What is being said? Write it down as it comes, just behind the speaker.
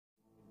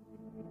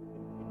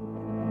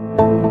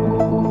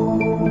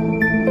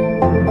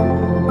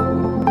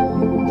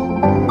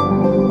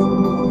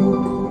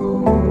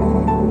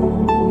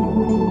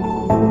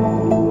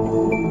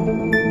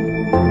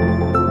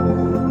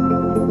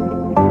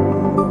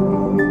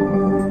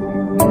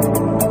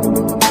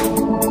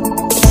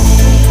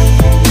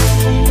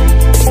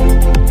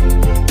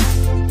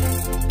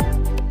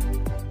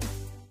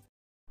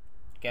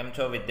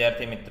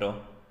વિદ્યાર્થી મિત્રો,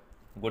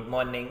 good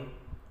morning.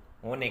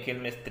 હું નિખિલ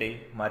મિસ્ત્રી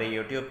મારી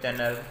YouTube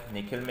channel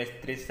Nikhil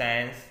Mistry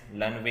science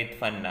learn with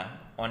ફનના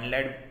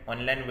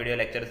online video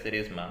lecture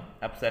સિરીઝમાં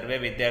આપ સર્વે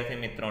વિદ્યાર્થી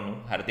મિત્રોનું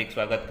હાર્દિક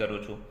સ્વાગત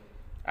કરું છું.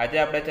 આજે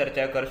આપણે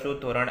ચર્ચા કરશું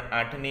ધોરણ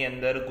 8ની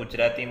અંદર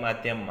ગુજરાતી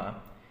માધ્યમમાં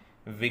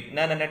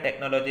વિજ્ઞાન અને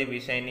ટેકનોલોજી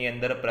વિષયની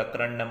અંદર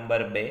પ્રકરણ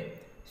નંબર 2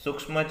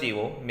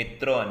 સૂક્ષ્મજીવો,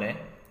 મિત્રો અને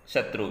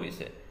શત્રુ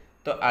વિશે.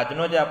 તો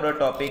આજનો જે આપણો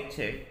ટોપિક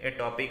છે એ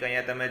ટોપિક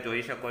અહીંયા તમે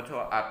જોઈ શકો છો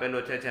આપેલો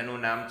છે,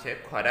 જેનું નામ છે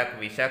ખોરાક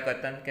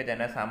વિષાકતન, કે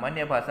જેને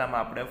સામાન્ય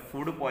ભાષામાં આપણે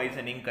ફૂડ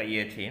પોઈઝનિંગ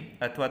કહીએ છીએ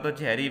અથવા તો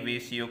ઝેરી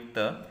વિષયુક્ત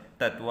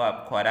તત્વો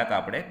ખોરાક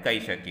આપણે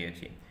કહી શકીએ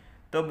છીએ.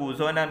 તો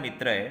બુઝોના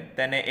મિત્રએ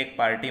તેને એક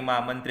પાર્ટીમાં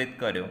આમંત્રિત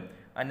કર્યો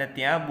અને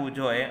ત્યાં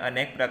બુઝોએ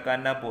અનેક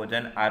પ્રકારના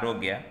ભોજન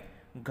આરોગ્યા.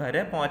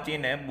 ઘરે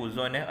પહોંચીને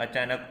બુઝોને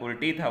અચાનક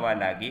ઉલટી થવા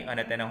લાગી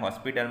અને તેને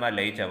હોસ્પિટલમાં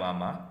લઈ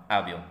જવામાં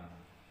આવ્યો.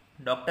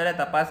 ડૉક્ટરે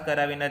તપાસ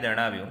કરાવીને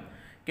જણાવ્યું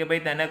કે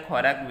ભાઈ તેને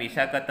ખોરાક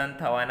વિષાકતન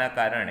થવાના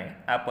કારણે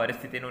આ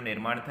પરિસ્થિતિનું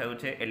નિર્માણ થયું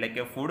છે, એટલે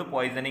કે ફૂડ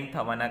પોઈઝનિંગ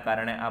થવાના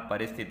કારણે આ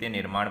પરિસ્થિતિ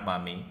નિર્માણ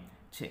પામી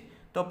છે.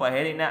 તો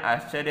પહેરીને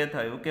આશ્ચર્ય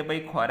થયું કે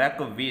ભાઈ ખોરાક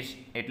વિષ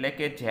એટલે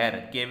કે ઝેર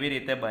કેવી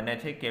રીતે બને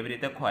છે, કેવી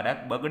રીતે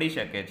ખોરાક બગડી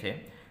શકે છે.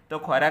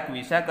 તો ખોરાક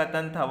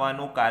વિષાકતન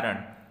થવાનું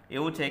કારણ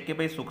એવું છે કે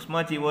ભાઈ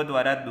સૂક્ષ્મજીવો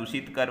દ્વારા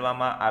દૂષિત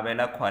કરવામાં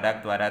આવેલા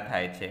ખોરાક દ્વારા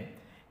થાય છે.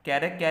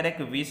 ક્યારેક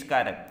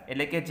વિષકારક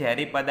એટલે કે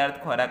ઝેરી પદાર્થ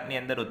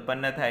ખોરાકની અંદર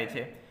ઉત્પન્ન થાય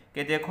છે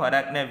કે જે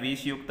ખોરાકને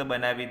વિષયુક્ત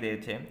બનાવી દે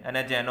છે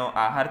અને જેનો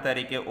આહાર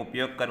તરીકે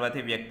ઉપયોગ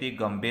કરવાથી વ્યક્તિ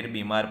ગંભીર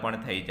બીમાર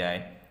પણ થઈ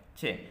જાય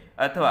છે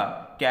અથવા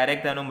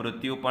ક્યારેક તેનું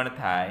મૃત્યુ પણ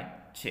થાય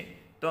છે.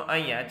 તો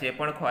અહીંયા જે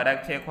પણ ખોરાક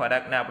છે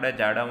ખોરાકને આપણે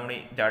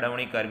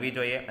જાળવણી કરવી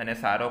જોઈએ અને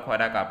સારો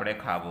ખોરાક આપણે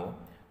ખાવો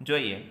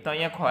જોઈએ. તો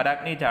અહીંયા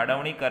ખોરાકની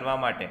જાળવણી કરવા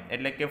માટે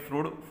એટલે કે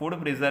ફૂડ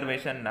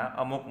પ્રિઝર્વેશનના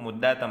અમુક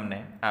મુદ્દા તમને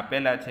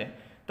આપેલા છે.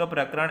 તો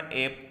પ્રકરણ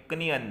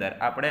 1ની અંદર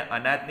આપણે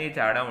અનાજની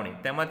જાળવણી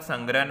તેમજ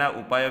સંગ્રહના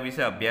ઉપાયો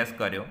વિશે અભ્યાસ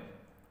કર્યો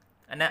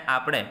અને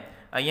આપણે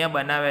અહીંયા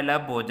બનાવેલા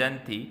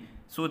ભોજનથી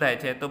શું થાય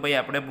છે, તો ભાઈ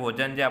આપણે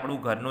ભોજન જે આપણું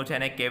ઘરનું છે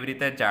એને કેવી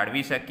રીતે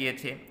જાળવી શકીએ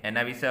છીએ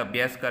એના વિશે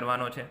અભ્યાસ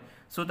કરવાનો છે.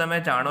 શું તમે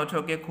જાણો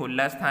છો કે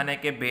ખુલ્લા સ્થાને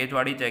કે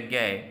ભેજવાળી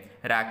જગ્યાએ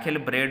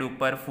રાખેલ બ્રેડ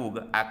ઉપર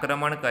ફૂગ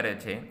આક્રમણ કરે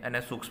છે અને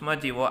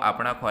સૂક્ષ્મજીવો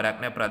આપણા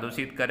ખોરાકને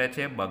પ્રદૂષિત કરે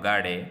છે,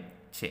 બગાડે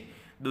છે.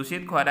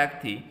 દૂષિત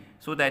ખોરાકથી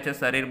શું થાય છે,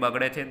 શરીર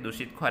બગડે છે.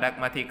 દૂષિત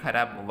ખોરાકમાંથી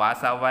ખરાબ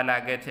વાસ આવવા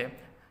લાગે છે.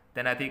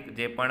 તેનાથી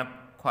જે પણ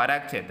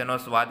ખોરાક છે તેનો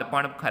સ્વાદ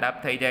પણ ખરાબ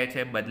થઈ જાય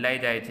છે, બદલાઈ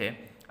જાય છે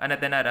અને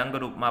તેના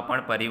રંગરૂપમાં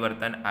પણ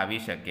પરિવર્તન આવી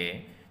શકે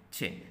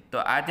છે. તો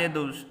આ જે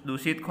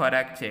દૂષિત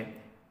ખોરાક છે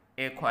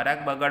એ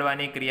ખોરાક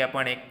બગડવાની ક્રિયા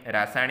પણ એક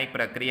રાસાયણિક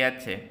પ્રક્રિયા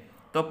જ છે.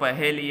 તો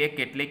પહેલીએ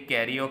કેટલીક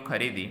કેરીઓ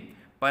ખરીદી,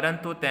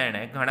 પરંતુ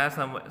તેણે ઘણા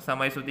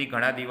સમય સુધી,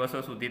 ઘણા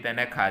દિવસો સુધી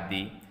તેને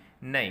ખાધી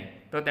નહીં.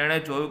 તો તેણે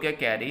જોયું કે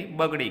કેરી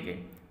બગડી ગઈ,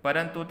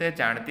 પરંતુ તે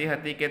જાણતી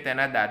હતી કે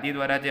તેના દાદી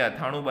દ્વારા જે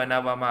અથાણું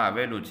બનાવવામાં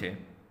આવેલું છે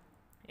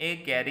એ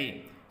કેરી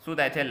શું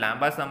થાય છે,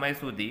 લાંબા સમય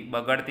સુધી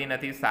બગડતી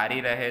નથી,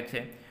 સારી રહે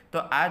છે. તો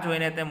આ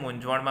જોઈને તે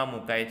મૂંઝવણમાં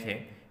મુકાય છે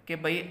કે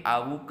ભાઈ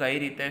આવું કઈ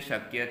રીતે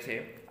શક્ય છે,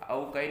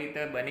 આવું કઈ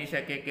રીતે બની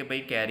શકે કે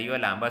ભાઈ કેરીઓ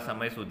લાંબા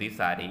સમય સુધી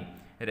સારી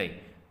રહી.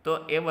 તો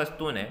એ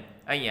વસ્તુને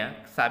અહીંયા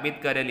સાબિત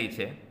કરેલી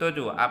છે. તો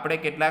જુઓ, આપણે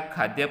કેટલાક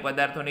ખાદ્ય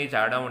પદાર્થોની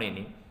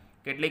જાળવણીની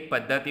કેટલીક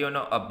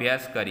પદ્ધતિઓનો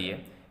અભ્યાસ કરીએ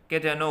કે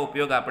જેનો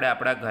ઉપયોગ આપણે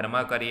આપણા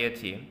ઘરમાં કરીએ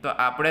છીએ. તો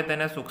આપણે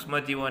તેને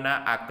સૂક્ષ્મજીવોના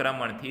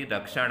આક્રમણથી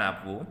રક્ષણ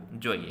આપવું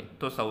જોઈએ.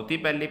 તો સૌથી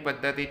પહેલી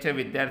પદ્ધતિ છે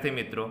વિદ્યાર્થી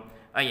મિત્રો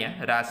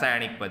અહીંયા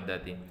રાસાયણિક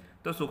પદ્ધતિ.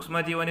 તો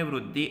સૂક્ષ્મજીવોની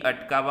વૃદ્ધિ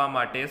અટકાવવા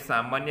માટે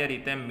સામાન્ય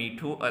રીતે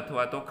મીઠું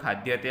અથવા તો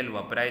ખાદ્ય તેલ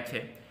વપરાય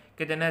છે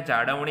કે જેને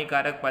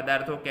જાળવણીકારક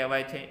પદાર્થો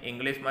કહેવાય છે.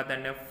 ઇંગ્લિશમાં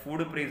તેને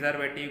ફૂડ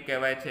પ્રિઝર્વેટિવ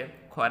કહેવાય છે.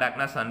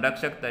 ખોરાકના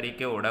સંરક્ષક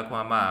તરીકે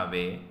ઓળખવામાં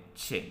આવે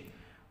છે.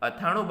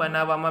 અથાણું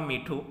બનાવવામાં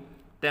મીઠું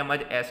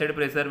તેમજ એસિડ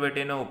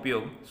પ્રિઝર્વેટિવનો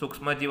ઉપયોગ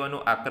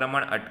સૂક્ષ્મજીવોનું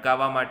આક્રમણ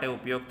અટકાવવા માટે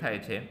ઉપયોગ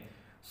થાય છે.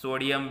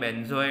 સોડિયમ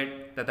બેન્ઝોએટ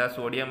તથા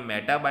સોડિયમ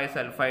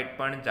મેટાબાયસલ્ફાઇડ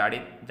પણ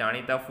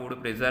જાણીતા ફૂડ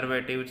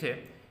પ્રિઝર્વેટિવ છે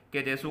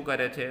કે જે શું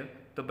કરે છે,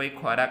 તો ભાઈ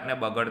ખોરાકને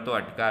બગડતો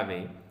અટકાવે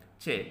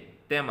છે.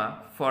 તેમાં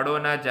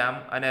ફળોના જામ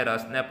અને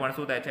રસને પણ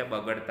શું થાય છે,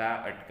 બગડતા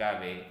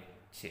અટકાવે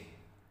છે.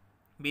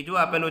 બીજું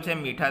આપેલું છે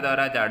મીઠા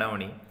દ્વારા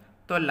જાળવણી.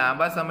 તો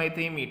લાંબા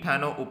સમયથી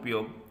મીઠાનો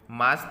ઉપયોગ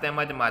માંસ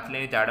તેમજ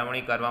માછલીની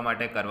જાળવણી કરવા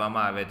માટે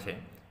કરવામાં આવે છે.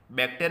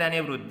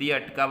 બેક્ટેરિયાની વૃદ્ધિ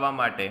અટકાવવા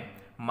માટે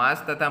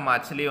માંસ તથા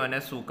માછલીઓને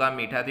સૂકા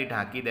મીઠાથી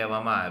ઢાંકી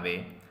દેવામાં આવે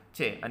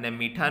છે અને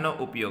મીઠાનો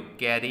ઉપયોગ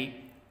કેરી,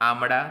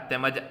 આમળા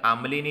તેમજ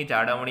આંબલીની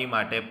જાળવણી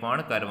માટે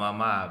પણ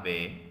કરવામાં આવે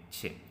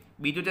છે.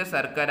 બીજું છે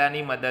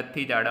શર્કરાની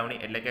મદદથી જાળવણી,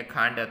 એટલે કે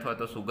ખાંડ અથવા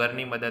તો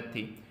સુગરની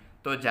મદદથી.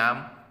 તો જામ,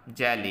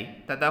 જેલી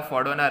તથા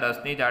ફળોના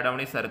રસની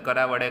જાળવણી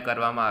શર્કરા વડે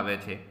કરવામાં આવે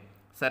છે.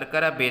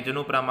 શર્કરા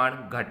ભેજનું પ્રમાણ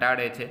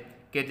ઘટાડે છે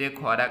કે જે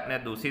ખોરાકને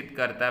દૂષિત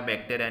કરતા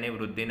બેક્ટેરિયાની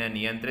વૃદ્ધિને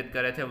નિયંત્રિત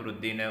કરે છે,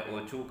 વૃદ્ધિને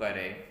ઓછું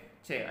કરે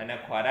છે અને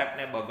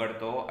ખોરાકને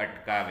બગડતો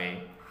અટકાવે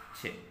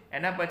છે.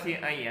 એના પછી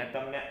અહીંયા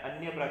તમને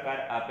અન્ય પ્રકાર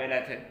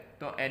આપેલા છે,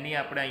 તો એની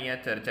આપણે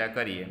અહીંયા ચર્ચા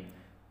કરીએ.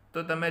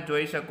 તો તમે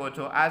જોઈ શકો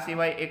છો આ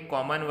સિવાય એક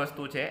કોમન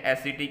વસ્તુ છે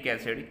એસિટિક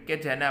એસિડ, કે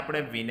જેને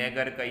આપણે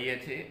વિનેગર કહીએ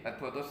છીએ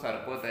અથવા તો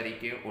સરકો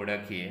તરીકે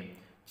ઓળખીએ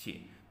છીએ.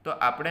 તો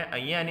આપણે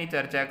અહીંયાની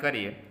ચર્ચા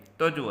કરીએ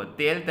તો જુઓ,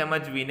 તેલ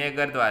તેમજ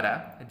વિનેગર દ્વારા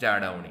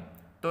જાળવણી.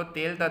 તો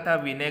તેલ તથા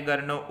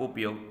વિનેગરનો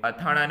ઉપયોગ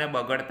અથાણાને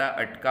બગડતા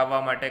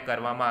અટકાવવા માટે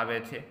કરવામાં આવે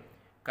છે,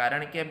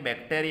 કારણ કે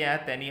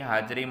બેક્ટેરિયા તેની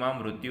હાજરીમાં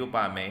મૃત્યુ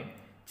પામે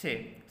છે.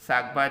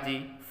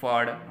 શાકભાજી,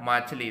 ફળ,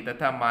 માછલી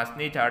તથા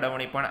માંસની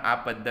જાળવણી પણ આ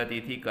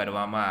પદ્ધતિથી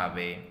કરવામાં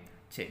આવે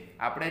છે.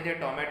 આપણે જે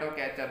ટોમેટો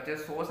કેચઅપ જે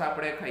સોસ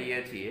આપણે ખાઈએ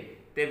છીએ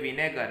તે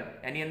વિનેગર,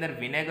 એની અંદર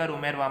વિનેગર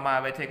ઉમેરવામાં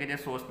આવે છે કે જે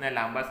સોસને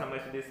લાંબા સમય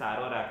સુધી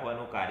સારો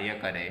રાખવાનું કાર્ય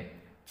કરે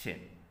છે.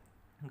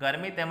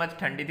 ગરમી તેમજ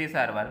ઠંડીથી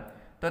સારવાર.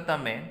 તો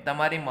તમે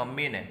તમારી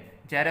મમ્મીને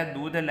જ્યારે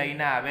દૂધ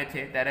લઈને આવે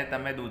છે ત્યારે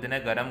તમે દૂધને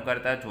ગરમ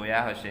કરતા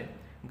જોયા હશે.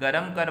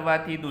 ગરમ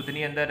કરવાથી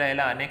દૂધની અંદર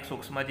રહેલા અનેક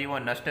સૂક્ષ્મજીવો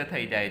નષ્ટ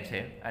થઈ જાય છે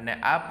અને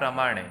આ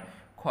પ્રમાણે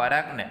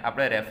ખોરાકને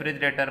આપણે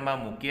રેફ્રિજરેટરમાં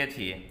મૂકીએ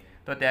છીએ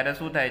તો ત્યારે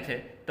શું થાય છે,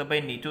 તો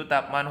ભાઈ નીચું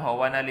તાપમાન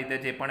હોવાના લીધે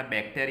જે પણ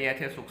બેક્ટેરિયા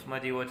છે,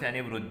 સૂક્ષ્મજીવો છે,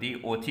 એની વૃદ્ધિ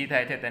ઓછી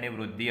થાય છે, તેની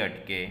વૃદ્ધિ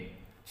અટકે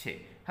છે.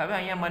 હવે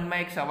અહીંયા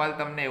મનમાં એક સવાલ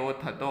તમને એવો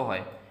થતો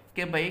હોય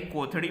કે ભાઈ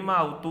કોથળીમાં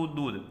આવતું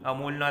દૂધ,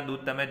 અમૂલના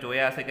દૂધ તમે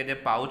જોયા હશે કે જે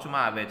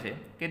પાઉચમાં આવે છે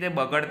કે જે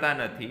બગડતા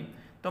નથી,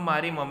 તો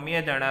મારી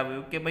મમ્મીએ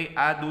જણાવ્યું કે ભાઈ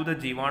આ દૂધ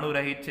જીવાણુ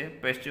રહિત છે,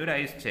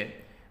 પેસ્ચ્યુરાઇઝ છે.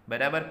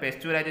 બરાબર,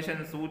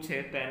 પેસ્ચ્યુરાઇઝેશન શું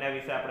છે તો એના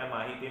વિશે આપણે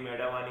માહિતી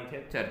મેળવવાની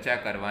છે, ચર્ચા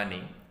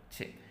કરવાની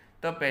છે.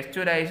 તો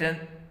પેસ્ચ્યુરાઇઝેશન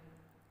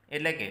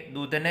એટલે કે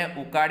દૂધને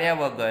ઉકાળ્યા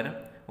વગર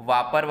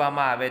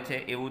વાપરવામાં આવે છે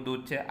એવું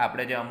દૂધ છે.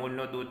 આપણે જે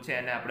અમૂલનું દૂધ છે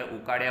એને આપણે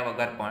ઉકાળ્યા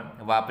વગર પણ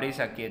વાપરી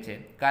શકીએ છીએ,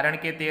 કારણ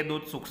કે તે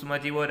દૂધ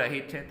સૂક્ષ્મજીવો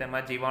રહિત છે,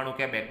 તેમાં જીવાણુ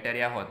કે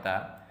બેક્ટેરિયા હોતા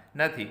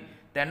નથી.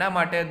 તેના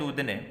માટે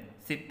દૂધને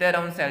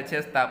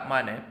 70°C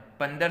તાપમાને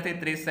 15 થી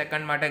 30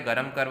 સેકન્ડ માટે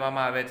ગરમ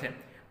કરવામાં આવે છે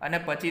અને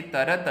પછી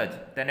તરત જ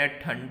તેને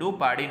ઠંડુ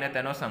પાડીને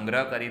તેનો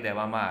સંગ્રહ કરી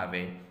દેવામાં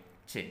આવે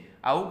છે.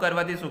 આવું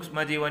કરવાથી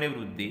સૂક્ષ્મજીવોની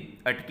વૃદ્ધિ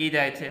અટકી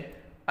જાય છે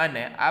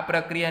અને આ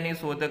પ્રક્રિયાની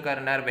શોધ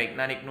કરનાર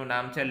વૈજ્ઞાનિકનું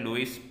નામ છે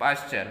લુઈસ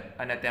પાસ્ચર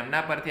અને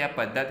તેમના પરથી આ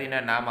પદ્ધતિને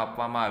નામ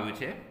આપવામાં આવ્યું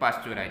છે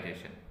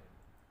પાસ્ચ્યુરાઇઝેશન.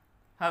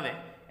 હવે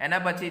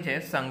એના પછી છે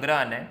સંગ્રહ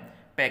અને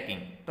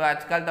પેકિંગ. તો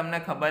આજકાલ તમને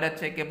ખબર જ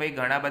છે કે ભાઈ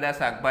ઘણા બધા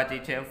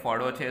શાકભાજી છે,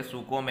 ફળો છે,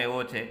 સૂકો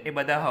મેવો છે, એ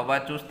બધા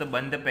હવાચુસ્ત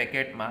બંધ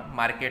પેકેટમાં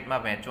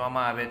માર્કેટમાં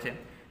વેચવામાં આવે છે.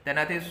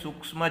 તેનાથી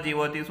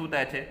સૂક્ષ્મજીવોથી શું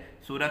થાય છે,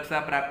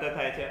 સુરક્ષા પ્રાપ્ત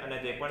થાય છે અને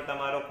જે પણ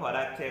તમારો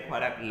ખોરાક છે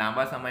ખોરાક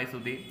લાંબા સમય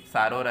સુધી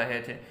સારો રહે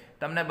છે.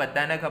 તમને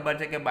બધાને ખબર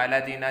છે કે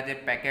બાલાજીના જે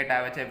પેકેટ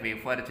આવે છે,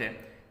 વેફર છે,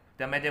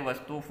 તમે જે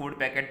વસ્તુ ફૂડ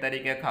પેકેટ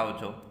તરીકે ખાઓ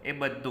છો એ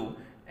બધું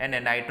એને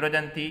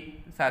નાઇટ્રોજનથી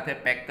સાથે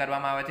પેક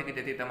કરવામાં આવે છે કે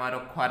જેથી તમારો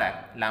ખોરાક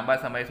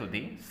લાંબા સમય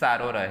સુધી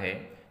સારો રહે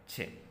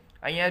છે.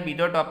 અહીંયા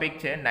બીજો ટોપિક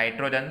છે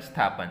નાઇટ્રોજન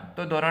સ્થાપન.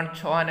 તો ધોરણ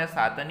 6 અને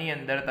 7ની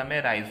અંદર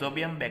તમે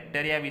રાઇઝોબિયમ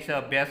બેક્ટેરિયા વિશે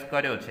અભ્યાસ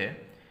કર્યો છે.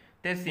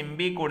 તે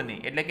સિમ્બી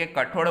કુળની એટલે કે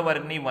કઠોળ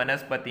વર્ગની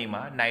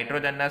વનસ્પતિમાં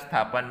નાઇટ્રોજનના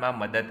સ્થાપનમાં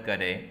મદદ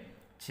કરે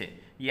છે.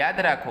 યાદ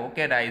રાખો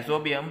કે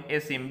રાઇઝોબિયમ એ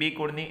સિમ્બી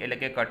કુળની એટલે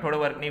કે કઠોળ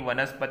વર્ગની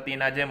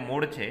વનસ્પતિના જે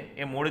મૂળ છે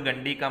એ મૂળ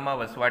ગંડિકામાં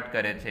વસવાટ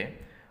કરે છે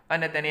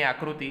અને તેની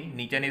આકૃતિ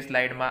નીચેની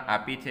સ્લાઇડમાં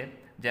આપી છે,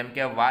 જેમ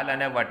કે વાલ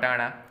અને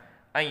વટાણા.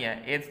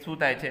 અહીંયા એ શું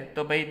થાય છે,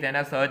 તો ભાઈ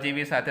તેના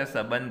સહજીવી સાથે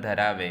સંબંધ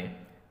ધરાવે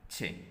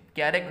છે.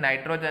 ક્યારેક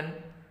નાઇટ્રોજન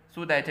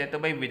શું થાય છે, તો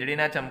ભાઈ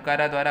વીજળીના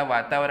ચમકારા દ્વારા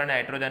વાતાવરણ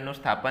નાઇટ્રોજનનું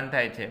સ્થાપન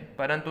થાય છે,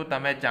 પરંતુ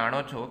તમે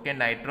જાણો છો કે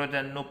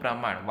નાઇટ્રોજનનું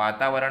પ્રમાણ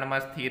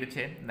વાતાવરણમાં સ્થિર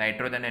છે.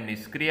 નાઇટ્રોજન એ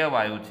નિષ્ક્રિય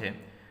વાયુ છે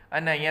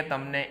અને અહીંયા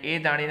તમને એ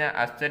જાણીને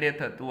આશ્ચર્ય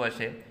થતું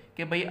હશે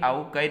કે ભાઈ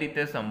આવું કઈ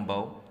રીતે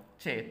સંભવ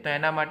છે. તો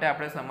એના માટે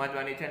આપણે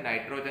સમજવાની છે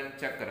નાઇટ્રોજન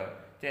ચક્ર.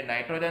 જે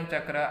નાઇટ્રોજન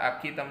ચક્ર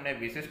આખી તમને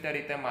વિશિષ્ટ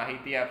રીતે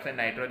માહિતી આપશે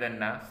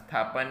નાઇટ્રોજનના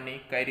સ્થાપનની,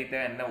 કઈ રીતે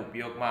એના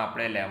ઉપયોગમાં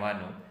આપણે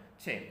લેવાનું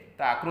છે.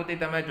 તો આકૃતિ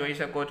તમે જોઈ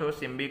શકો છો,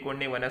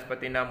 સિમ્બીકુળની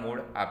વનસ્પતિના મૂળ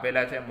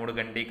આપેલા છે મૂળ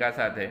ગંડિકા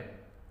સાથે.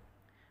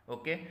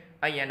 ઓકે,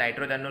 અહીંયા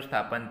નાઇટ્રોજનનું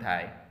સ્થાપન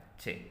થાય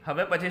છે.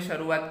 હવે પછી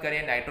શરૂઆત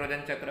કરીએ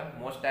નાઇટ્રોજન ચક્ર.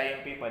 મોસ્ટ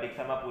આઈએમપી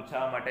પરીક્ષામાં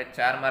પૂછવા માટે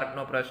 4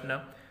 માર્કનો પ્રશ્ન.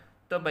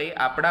 તો ભાઈ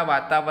આપણા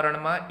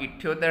વાતાવરણમાં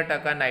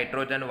 78%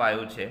 નાઇટ્રોજન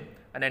વાયુ છે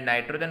અને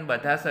નાઇટ્રોજન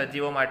બધા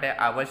સજીવો માટે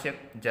આવશ્યક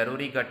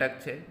જરૂરી ઘટક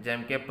છે,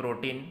 જેમ કે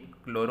પ્રોટીન,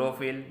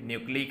 ક્લોરોફિલ,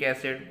 ન્યુક્લિક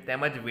એસિડ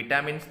તેમજ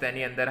વિટામિન્સ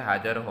તેની અંદર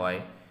હાજર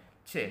હોય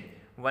છે.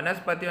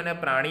 વનસ્પતિઓ અને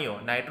પ્રાણીઓ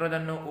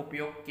નાઇટ્રોજનનો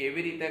ઉપયોગ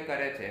કેવી રીતે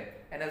કરે છે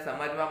એને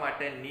સમજવા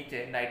માટે નીચે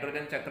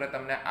નાઇટ્રોજન ચક્ર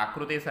તમને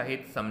આકૃતિ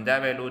સહિત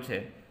સમજાવેલું છે.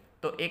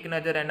 તો એક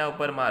નજર એના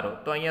ઉપર મારો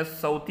તો અહીંયા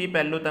સૌથી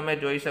પહેલું તમે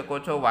જોઈ શકો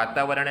છો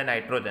વાતાવરણ અને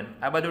નાઇટ્રોજન.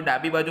 આ બાજુ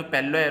ડાબી બાજુ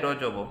પહેલો એરો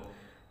જોવો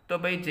તો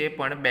ભાઈ જે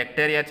પણ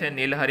બેક્ટેરિયા છે,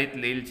 નીલહરિત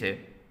લીલ છે,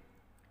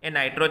 એ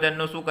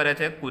નાઇટ્રોજનનું શું કરે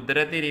છે,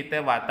 કુદરતી રીતે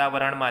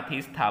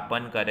વાતાવરણમાંથી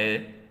સ્થાપન કરે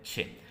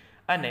છે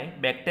અને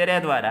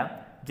બેક્ટેરિયા દ્વારા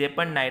જે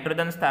પણ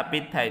નાઇટ્રોજન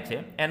સ્થાપિત થાય છે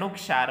એનું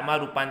ક્ષારમાં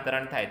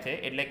રૂપાંતરણ થાય છે,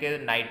 એટલે કે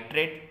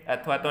નાઇટ્રેટ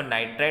અથવા તો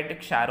નાઇટ્રાઇટ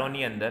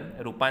ક્ષારોની અંદર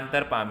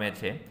રૂપાંતર પામે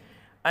છે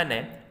અને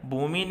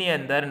ભૂમિની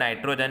અંદર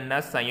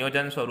નાઇટ્રોજનના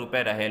સંયોજન સ્વરૂપે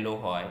રહેલું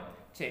હોય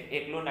છે.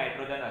 એકલું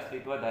નાઇટ્રોજન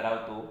અસ્તિત્વ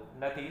ધરાવતું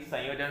નથી,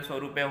 સંયોજન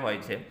સ્વરૂપે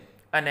હોય છે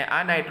અને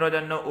આ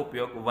નાઇટ્રોજનનો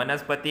ઉપયોગ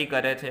વનસ્પતિ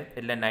કરે છે,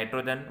 એટલે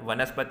નાઇટ્રોજન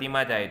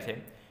વનસ્પતિમાં જાય છે.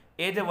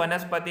 એ જ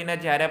વનસ્પતિને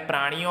જ્યારે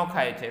પ્રાણીઓ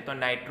ખાય છે તો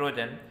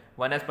નાઇટ્રોજન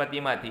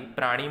વનસ્પતિમાંથી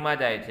પ્રાણીમાં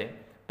જાય છે.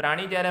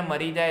 પ્રાણી જ્યારે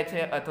મરી જાય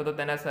છે અથવા તો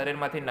તેના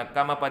શરીરમાંથી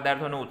નકામા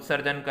પદાર્થોનું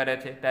ઉત્સર્જન કરે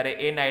છે ત્યારે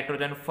એ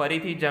નાઇટ્રોજન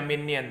ફરીથી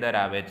જમીનની અંદર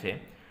આવે છે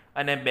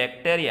અને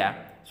બેક્ટેરિયા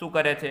શું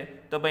કરે છે,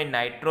 તો ભાઈ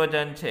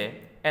નાઇટ્રોજન છે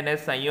એને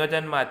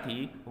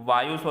સંયોજનમાંથી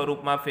વાયુ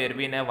સ્વરૂપમાં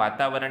ફેરવીને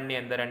વાતાવરણની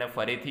અંદર એને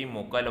ફરીથી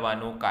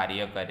મોકલવાનું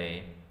કાર્ય કરે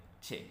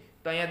છે.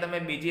 તો અહીંયા તમે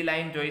બીજી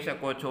લાઈન જોઈ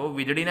શકો છો.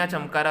 વીજળીના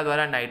ચમકારા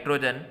દ્વારા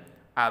નાઇટ્રોજન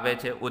આવે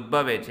છે,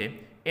 ઉદ્ભવે છે.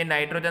 એ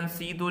નાઇટ્રોજન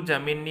સીધું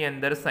જમીનની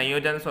અંદર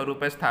સંયોજન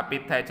સ્વરૂપે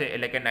સ્થાપિત થાય છે,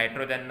 એટલે કે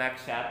નાઇટ્રોજનના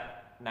ક્ષાર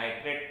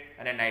નાઇટ્રેટ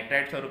અને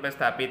નાઇટ્રાઇટ સ્વરૂપે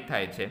સ્થાપિત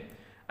થાય છે.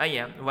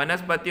 અહીંયા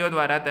વનસ્પતિઓ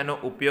દ્વારા તેનો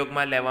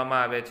ઉપયોગમાં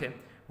લેવામાં આવે છે.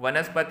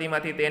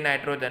 વનસ્પતિમાંથી તે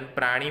નાઇટ્રોજન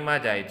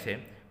પ્રાણીમાં જાય છે.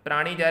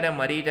 પ્રાણી જ્યારે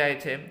મરી જાય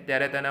છે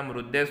ત્યારે તેના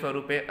મૃતદેહ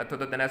સ્વરૂપે અથવા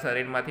તો તેના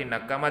શરીરમાંથી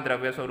નકામા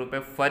દ્રવ્ય સ્વરૂપે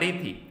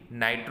ફરીથી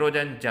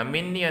નાઇટ્રોજન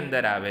જમીનની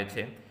અંદર આવે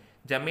છે.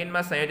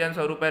 જમીનમાં સંયોજન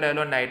સ્વરૂપે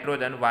રહેલો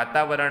નાઇટ્રોજન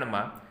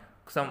વાતાવરણમાં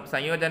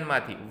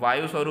સંયોજનમાંથી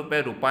વાયુ સ્વરૂપે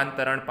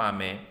રૂપાંતરણ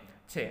પામે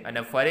છે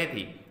અને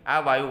ફરીથી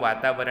આ વાયુ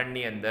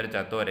વાતાવરણની અંદર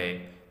જતો રહે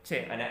છે.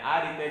 અને આ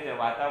રીતે જ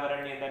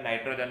વાતાવરણની અંદર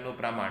નાઇટ્રોજનનું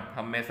પ્રમાણ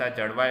હંમેશા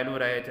જળવાયેલું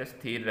રહે છે,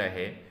 સ્થિર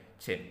રહે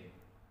છે.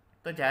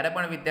 તો જ્યારે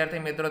પણ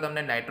વિદ્યાર્થી મિત્રો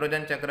તમને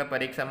નાઇટ્રોજન ચક્ર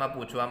પરીક્ષામાં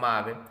પૂછવામાં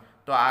આવે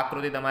તો આ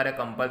આકૃતિ તમારે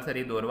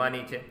કમ્પલસરી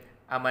દોરવાની છે.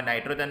 આમાં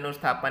નાઇટ્રોજનનું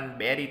સ્થાપન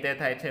 2 રીતે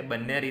થાય છે.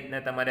 બંને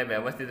રીતને તમારે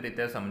વ્યવસ્થિત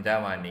રીતે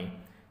સમજાવવાની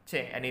છે.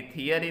 એની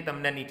થિયરી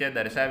તમને નીચે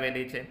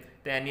દર્શાવેલી છે,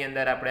 તો એની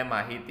અંદર આપણે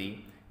માહિતી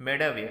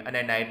મેળવીએ.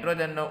 અને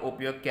નાઇટ્રોજનનો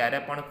ઉપયોગ ક્યારે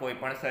પણ કોઈ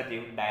પણ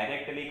સજીવ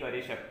ડાયરેક્ટલી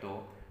કરી શકતો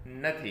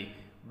નથી.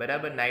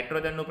 બરાબર.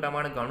 નાઇટ્રોજનનું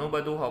પ્રમાણ ઘણું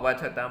બધું હોવા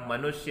છતાં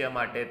મનુષ્ય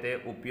માટે તે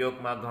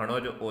ઉપયોગમાં ઘણો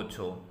જ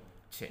ઓછો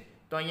છે.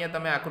 તો અહીંયા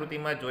તમે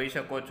આકૃતિમાં જોઈ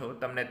શકો છો,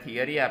 તમને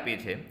થિયરી આપી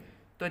છે.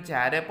 તો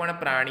જ્યારે પણ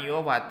પ્રાણીઓ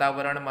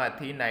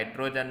વાતાવરણમાંથી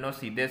નાઇટ્રોજનનો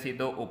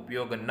સીધો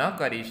ઉપયોગ ન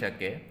કરી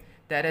શકે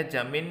ત્યારે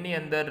જમીનની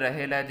અંદર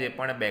રહેલા જે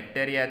પણ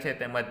બેક્ટેરિયા છે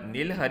તેમજ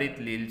નીલહરિત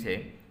લીલ છે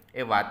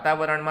એ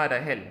વાતાવરણમાં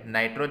રહેલ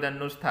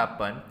નાઇટ્રોજનનું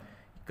સ્થાપન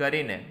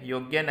કરીને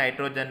યોગ્ય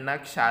નાઇટ્રોજનના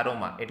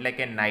ક્ષારોમાં એટલે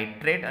કે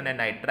નાઇટ્રેટ અને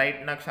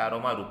નાઇટ્રાઇટના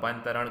ક્ષારોમાં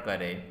રૂપાંતરણ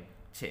કરે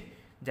છે.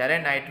 જ્યારે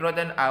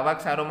નાઇટ્રોજન આવા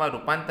ક્ષારોમાં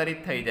રૂપાંતરિત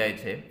થઈ જાય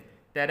છે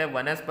ત્યારે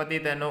વનસ્પતિ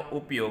તેનો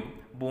ઉપયોગ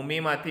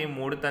ભૂમિમાંથી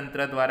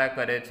મૂળતંત્ર દ્વારા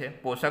કરે છે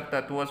પોષક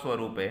તત્વો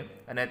સ્વરૂપે,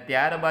 અને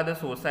ત્યારબાદ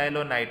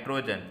શોષાયેલો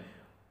નાઇટ્રોજન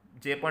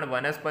જે પણ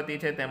વનસ્પતિ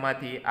છે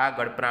તેમાંથી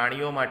આગળ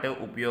પ્રાણીઓ માટે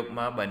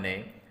ઉપયોગમાં બને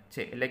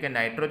છે. એટલે કે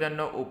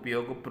નાઇટ્રોજનનો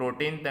ઉપયોગ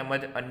પ્રોટીન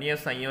તેમજ અન્ય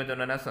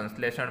સંયોજનોના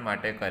સંશ્લેષણ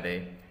માટે કરે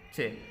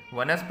છે.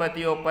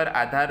 વનસ્પતિઓ પર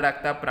આધાર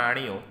રાખતા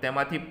પ્રાણીઓ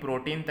તેમાંથી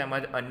પ્રોટીન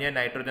તેમજ અન્ય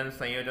નાઇટ્રોજન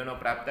સંયોજનો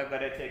પ્રાપ્ત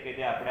કરે છે કે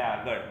જે આપણે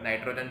આગળ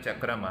નાઇટ્રોજન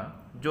ચક્રમાં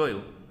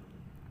જોયું.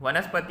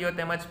 વનસ્પતિઓ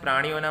તેમજ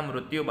પ્રાણીઓના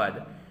મૃત્યુ બાદ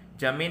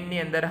જમીનની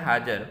અંદર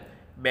હાજર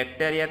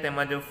બેક્ટેરિયા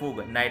તેમજ ફૂગ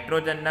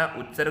નાઇટ્રોજનના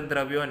ઉત્સર્ગ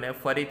દ્રવ્યોને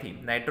ફરીથી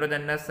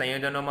નાઇટ્રોજનના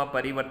સંયોજનોમાં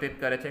પરિવર્તિત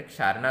કરે છે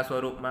ક્ષારના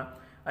સ્વરૂપમાં,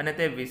 અને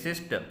તે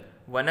વિશિષ્ટ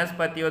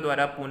વનસ્પતિઓ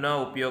દ્વારા પુનઃ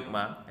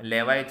ઉપયોગમાં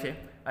લેવાય છે.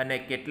 અને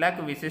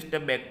કેટલાક વિશિષ્ટ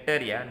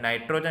બેક્ટેરિયા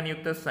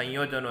નાઇટ્રોજનયુક્ત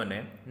સંયોજનોને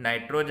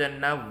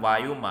નાઇટ્રોજનના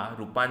વાયુમાં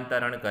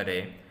રૂપાંતરણ કરે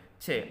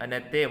છે અને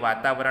તે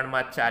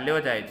વાતાવરણમાં ચાલ્યો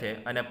જાય છે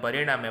અને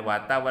પરિણામે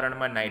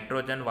વાતાવરણમાં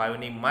નાઇટ્રોજન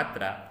વાયુની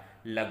માત્રા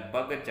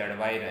લગભગ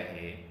જળવાઈ રહે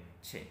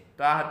છે.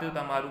 તો આ હતું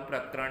તમારું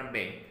પ્રકરણ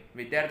 2.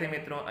 વિદ્યાર્થી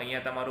મિત્રો,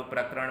 અહીંયા તમારું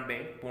પ્રકરણ 2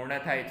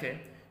 પૂર્ણ થાય છે.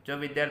 જો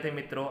વિદ્યાર્થી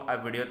મિત્રો આ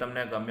વિડીયો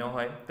તમને ગમ્યો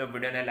હોય તો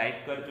વિડીયોને લાઇક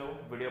કરજો,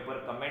 વિડીયો પર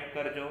કમેન્ટ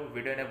કરજો,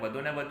 વિડીયોને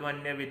વધુને વધુ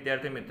અન્ય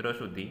વિદ્યાર્થી મિત્રો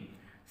સુધી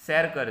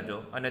શેર કરજો.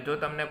 અને જો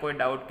તમને કોઈ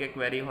ડાઉટ કે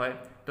ક્વેરી હોય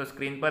તો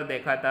સ્ક્રીન પર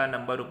દેખાતા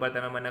નંબર ઉપર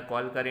તમે મને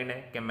કોલ કરીને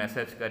કે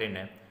મેસેજ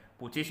કરીને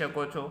પૂછી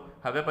શકો છો.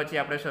 હવે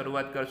પછી આપણે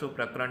શરૂઆત કરશું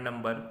પ્રકરણ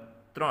નંબર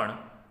 3,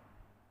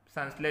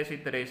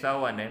 સંશ્લેષિત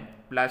રેસાઓ અને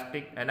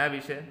પ્લાસ્ટિક, એના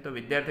વિશે. તો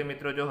વિદ્યાર્થી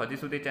મિત્રો, જો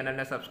હજી સુધી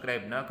ચેનલને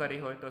સબસ્ક્રાઈબ ન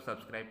કરી હોય તો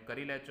સબસ્ક્રાઈબ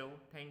કરી લેજો.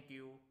 Thank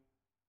you.